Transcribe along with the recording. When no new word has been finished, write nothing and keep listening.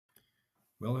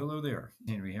Well, hello there,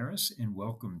 Henry Harris, and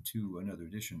welcome to another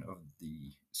edition of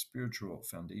the Spiritual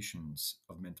Foundations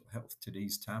of Mental Health.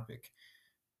 Today's topic: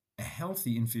 a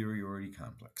healthy inferiority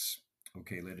complex.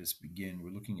 Okay, let us begin.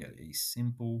 We're looking at a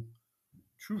simple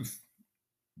truth.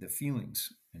 The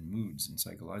feelings and moods and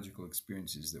psychological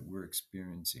experiences that we're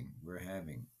experiencing, we're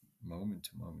having moment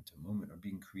to moment to moment, are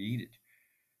being created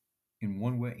in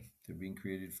one way. They're being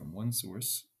created from one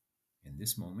source in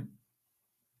this moment,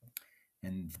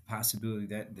 and the possibility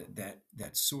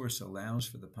that source allows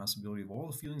for the possibility of all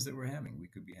the feelings that we're having. We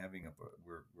could be having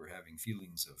we're having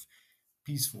feelings of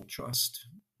peaceful trust,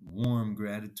 warm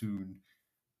gratitude,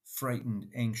 frightened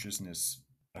anxiousness,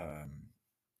 um,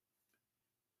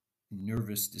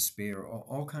 nervous despair,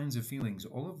 all kinds of feelings.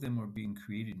 All of them are being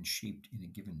created and shaped in a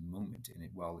given moment. And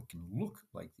while it can look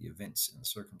like the events and the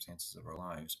circumstances of our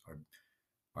lives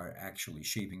are actually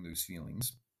shaping those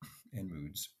feelings and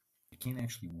moods, it can't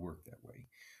actually work that way.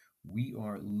 We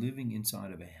are living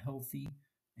inside of a healthy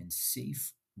and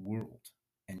safe world.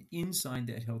 And inside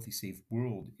that healthy, safe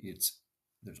world,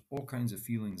 there's all kinds of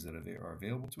feelings that are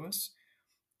available to us.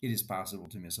 It is possible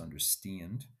to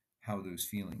misunderstand how those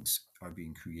feelings are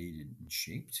being created and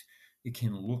shaped. It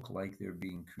can look like they're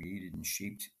being created and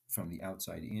shaped from the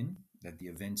outside in, that the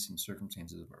events and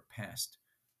circumstances of our past,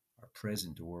 our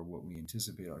present, or what we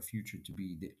anticipate our future to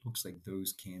be, it looks like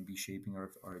those can be shaping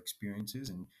our experiences,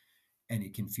 and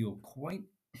it can feel quite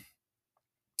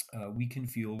we can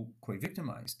feel quite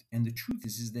victimized. And the truth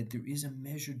is that there is a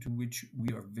measure to which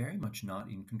we are very much not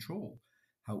in control.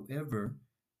 However,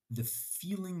 the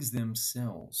feelings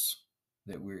themselves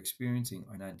that we're experiencing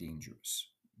are not dangerous.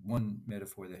 One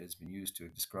metaphor that has been used to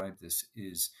describe this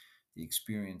is the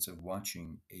experience of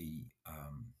watching a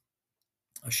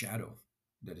shadow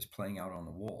that is playing out on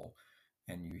the wall,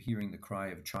 and you're hearing the cry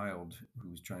of a child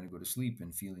who's trying to go to sleep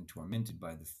and feeling tormented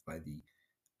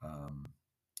um,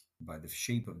 by the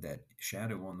shape of that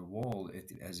shadow on the wall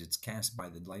as it's cast by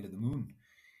the light of the moon,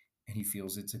 and he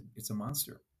feels it's a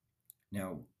monster.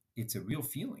 Now, it's a real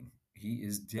feeling. He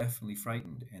is definitely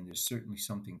frightened, and there's certainly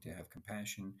something to have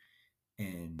compassion,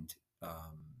 and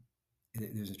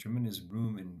there's a tremendous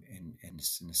room and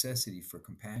necessity for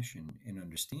compassion and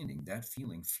understanding. That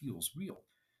feeling feels real.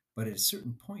 But at a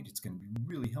certain point, it's going to be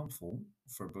really helpful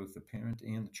for both the parent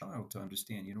and the child to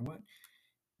understand, you know what?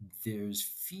 There's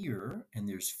fear and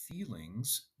there's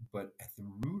feelings, but at the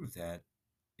root of that,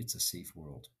 it's a safe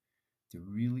world. There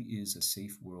really is a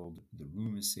safe world. The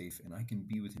room is safe, and I can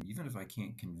be with him, even if I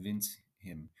can't convince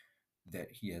him that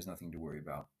he has nothing to worry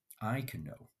about. I can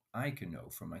know. I can know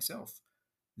for myself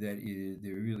that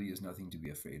there really is nothing to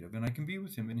be afraid of, and I can be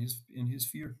with him in his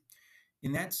fear.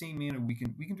 In that same manner, we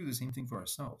can do the same thing for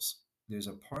ourselves. There's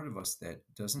a part of us that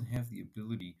doesn't have the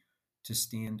ability to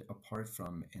stand apart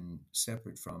from and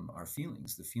separate from our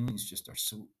feelings. The feelings just are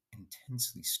so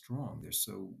intensely strong.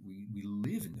 We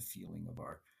live in the feeling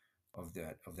of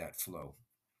that flow,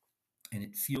 and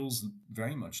it feels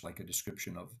very much like a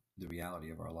description of the reality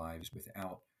of our lives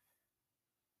without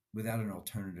an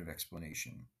alternative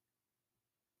explanation.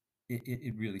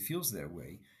 It really feels that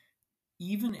way.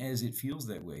 Even as it feels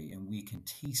that way, and we can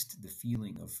taste the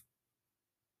feeling of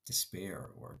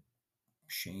despair or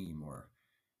shame or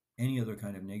any other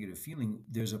kind of negative feeling,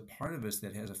 there's a part of us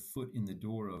that has a foot in the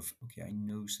door of, okay, I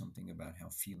know something about how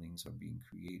feelings are being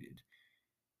created,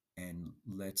 and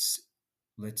let's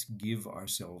give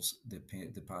ourselves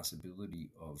the possibility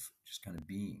of just kind of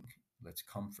being. Let's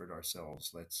comfort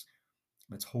ourselves. Let's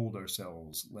hold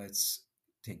ourselves. Let's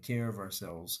take care of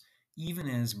ourselves, even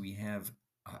as we have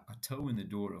a toe in the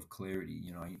door of clarity.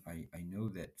 I know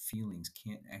that feelings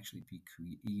can't actually be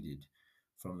created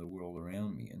from the world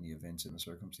around me and the events and the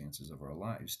circumstances of our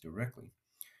lives directly.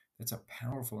 That's a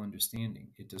powerful understanding.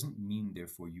 It doesn't mean,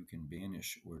 therefore, you can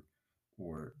banish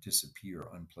or disappear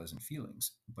unpleasant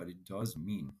feelings, but it does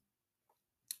mean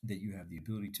that you have the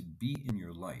ability to be in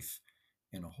your life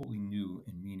in a wholly new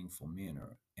and meaningful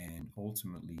manner, and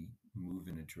ultimately move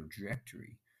in a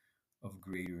trajectory of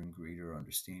greater and greater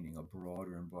understanding, a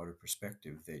broader and broader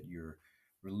perspective, that your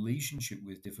relationship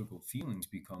with difficult feelings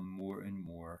become more and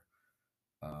more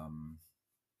um,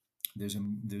 there's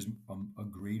a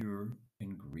greater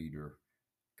and greater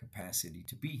capacity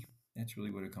to be. That's really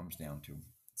what it comes down to.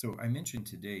 So I mentioned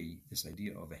today this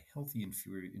idea of a healthy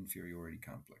inferiority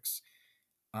complex.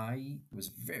 I was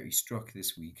very struck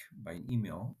this week by an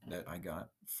email that I got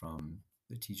from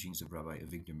the teachings of Rabbi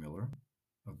Avigdor Miller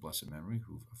of blessed memory,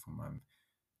 of whom I'm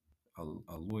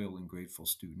a loyal and grateful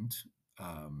student.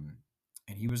 Um,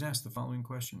 and he was asked the following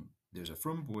question: there's a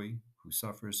frum boy who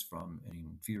suffers from an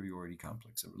inferiority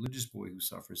complex, a religious boy who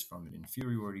suffers from an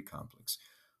inferiority complex.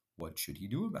 What should he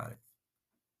do about it?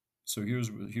 So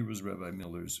here was Rabbi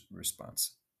Miller's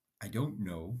response. I don't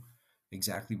know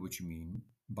exactly what you mean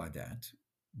by that,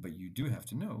 but you do have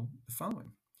to know the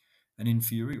following. An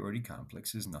inferiority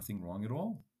complex is nothing wrong at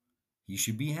all. He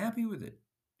should be happy with it.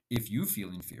 If you feel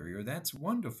inferior, that's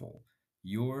wonderful.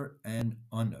 You're an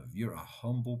unav. You're a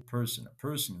humble person, a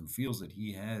person who feels that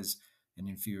he has an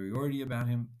inferiority about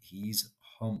him. He's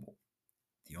humble.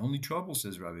 The only trouble,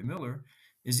 says Rabbi Miller,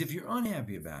 is if you're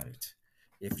unhappy about it.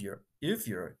 If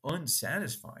you're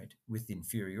unsatisfied with the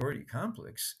inferiority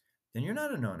complex, then you're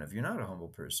not a non-if, you're not a humble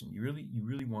person. You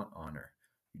really want honor.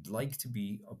 You'd like to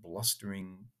be a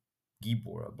blustering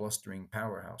gibor, a blustering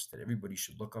powerhouse that everybody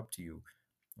should look up to you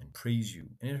and praise you.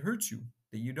 And it hurts you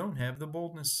that you don't have the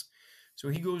boldness. So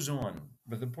he goes on,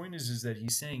 but the point is that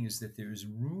he's saying is that there is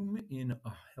room in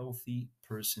a healthy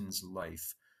person's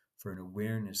life for an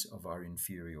awareness of our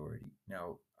inferiority.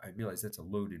 Now, I realize that's a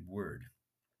loaded word,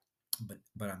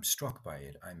 but I'm struck by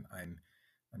it.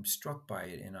 I'm struck by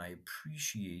it, and I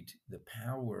appreciate the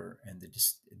power and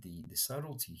the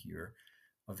subtlety here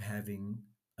of having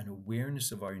an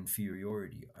awareness of our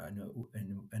inferiority,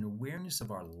 an awareness of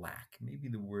our lack. Maybe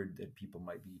the word that people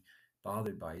might be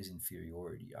bothered by is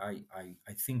inferiority. I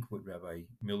think what Rabbi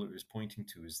Miller is pointing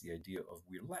to is the idea of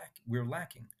we're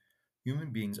lacking. Human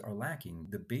beings are lacking.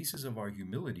 The basis of our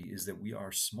humility is that we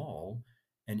are small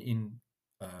and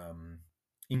um,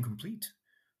 incomplete.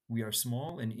 We are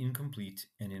small and incomplete,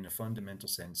 and in a fundamental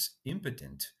sense,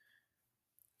 impotent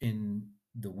in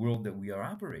the world that we are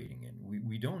operating in.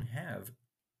 We don't have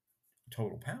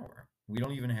total power. We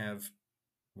don't even have,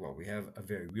 well, we have a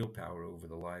very real power over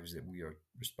the lives that we are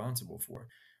responsible for.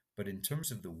 But in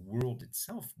terms of the world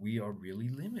itself, we are really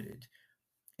limited.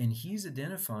 And he's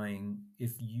identifying,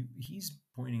 he's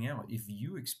pointing out, if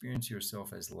you experience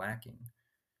yourself as lacking,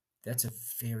 that's a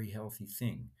very healthy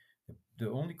thing. The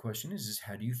only question is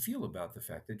how do you feel about the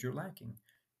fact that you're lacking?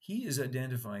 He is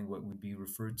identifying what would be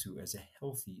referred to as a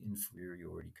healthy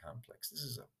inferiority complex. This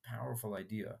is a powerful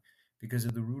idea because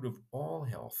at the root of all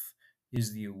health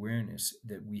is the awareness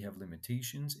that we have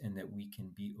limitations and that we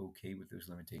can be okay with those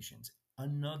limitations.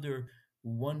 Another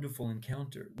wonderful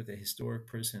encounter with a historic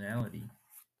personality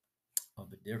of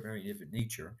a very different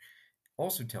nature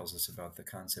also tells us about the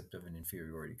concept of an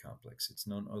inferiority complex. It's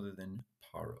none other than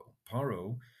Paro.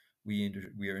 Paro,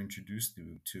 we are introduced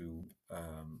to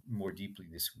more deeply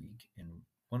this week, and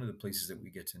one of the places that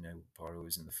we get to know Paro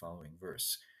is in the following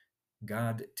verse.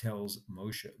 God tells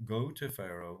Moshe, "Go to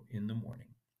Pharaoh in the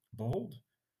morning. Behold,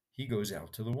 he goes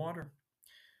out to the water."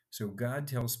 So God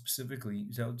tells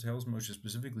Moshe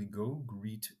specifically, "Go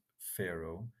greet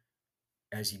Pharaoh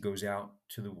as he goes out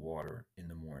to the water in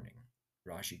the morning."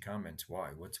 Rashi comments,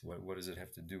 "Why? What does it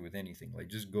have to do with anything? Like,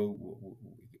 just go.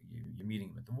 You're meeting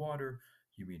him at the water.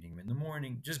 You're meeting him in the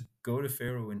morning. Just go to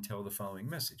Pharaoh and tell the following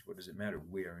message. What does it matter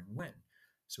where and when?"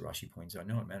 So Rashi points out,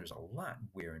 no, it matters a lot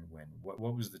where and when.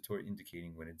 What was the Torah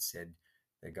indicating when it said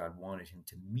that God wanted him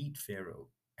to meet Pharaoh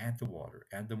at the water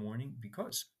at the morning?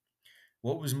 Because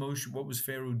what was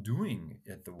Pharaoh doing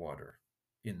at the water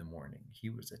in the morning? He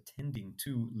was attending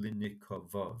to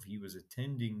linikavav. He was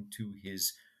attending to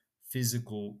his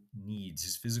physical needs,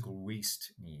 his physical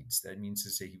waste needs. That means to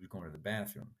say he was going to the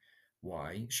bathroom.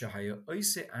 Why? Shahaya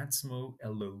oise atzmo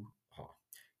Eloha.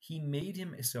 He made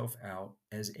himself out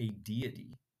as a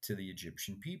deity to the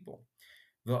Egyptian people.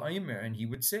 V'aymer, and he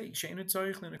would say, "She'enu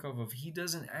tzarich linikavav." He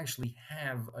doesn't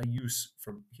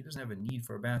have a need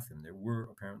for a bathroom. There were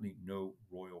apparently no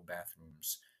royal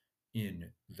bathrooms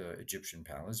in the Egyptian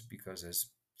palace because,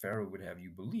 as Pharaoh would have you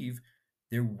believe,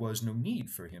 there was no need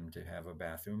for him to have a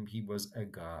bathroom. He was a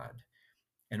god.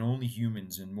 And only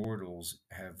humans and mortals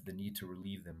have the need to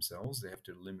relieve themselves. They have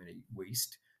to eliminate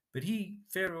waste. But he,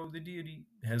 Pharaoh, the deity,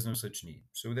 has no such need.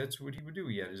 So that's what he would do.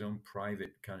 He had his own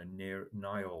private kind of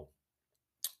Nile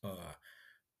uh,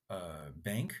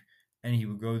 bank, and he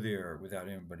would go there without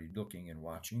anybody looking and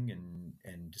watching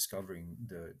and discovering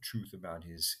the truth about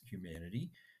his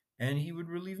humanity. And he would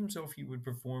relieve himself. He would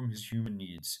perform his human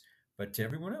needs, but to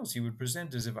everyone else, he would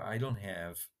present as if I don't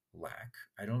have lack,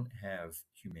 I don't have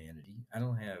humanity, I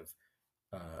don't have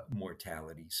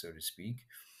mortality, so to speak.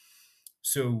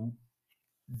 So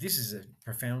this is a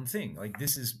profound thing. Like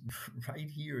this is right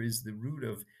here is the root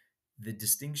of the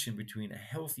distinction between a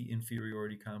healthy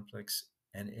inferiority complex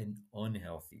and an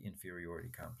unhealthy inferiority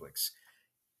complex.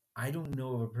 I don't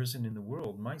know of a person in the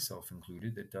world, myself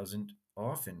included, that doesn't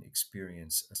often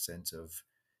experience a sense of,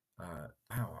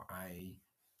 wow,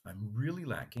 I'm really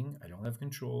lacking. I don't have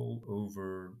control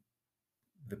over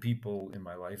the people in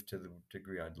my life to the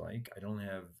degree I'd like. I don't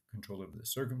have control over the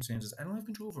circumstances. I don't have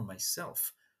control over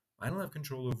myself. I don't have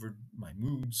control over my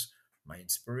moods my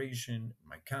inspiration,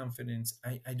 my confidence.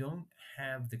 I don't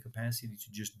have the capacity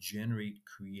to just generate,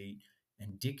 create,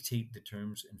 and dictate the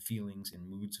terms and feelings and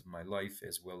moods of my life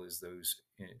as well as those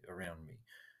around me.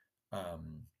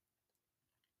 Um,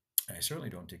 and I certainly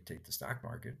don't dictate the stock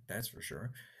market, that's for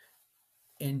sure.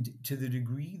 And to the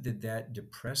degree that that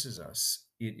depresses us,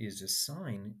 it is a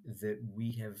sign that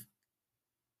we have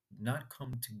not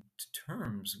come to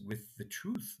terms with the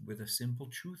truth, with a simple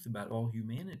truth about all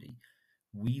humanity.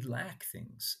 We lack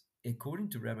things. According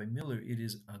to Rabbi Miller, it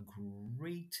is a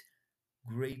great,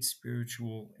 great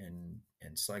spiritual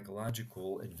and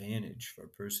psychological advantage for a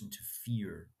person to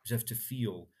fear, to have to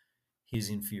feel his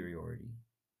inferiority.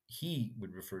 He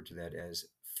would refer to that as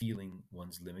feeling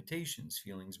one's limitations,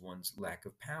 feeling one's lack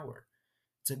of power.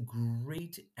 It's a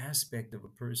great aspect of a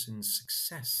person's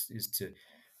success is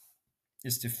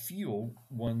to feel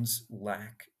one's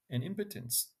lack and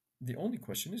impotence. The only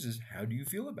question is how do you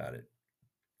feel about it?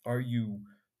 Are you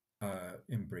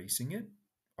embracing it?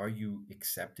 Are you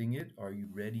accepting it? Are you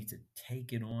ready to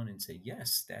take it on and say,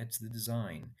 yes, that's the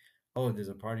design? Oh, there's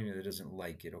a part of me that doesn't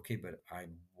like it. Okay, but I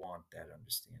want that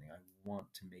understanding. I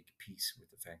want to make peace with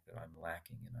the fact that I'm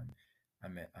lacking and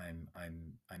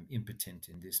I'm impotent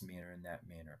in this manner and that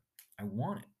manner. I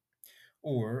want it.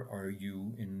 Or are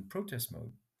you in protest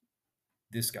mode?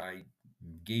 This guy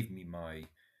gave me my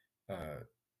uh,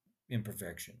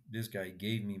 imperfection. This guy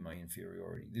gave me my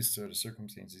inferiority. This sort of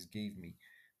circumstances gave me.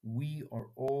 We are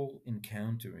all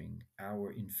encountering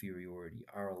our inferiority,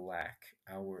 our lack,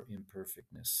 our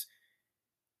imperfectness,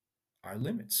 our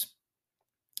limits.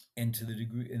 And to the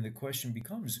degree, and the question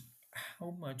becomes,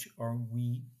 how much are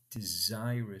we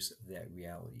desirous of that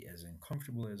reality? As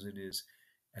uncomfortable as it is,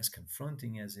 as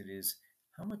confronting as it is,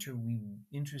 how much are we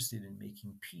interested in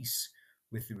making peace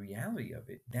with the reality of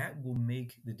it? That will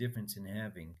make the difference in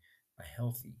having a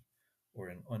healthy or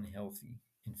an unhealthy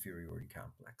inferiority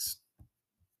complex.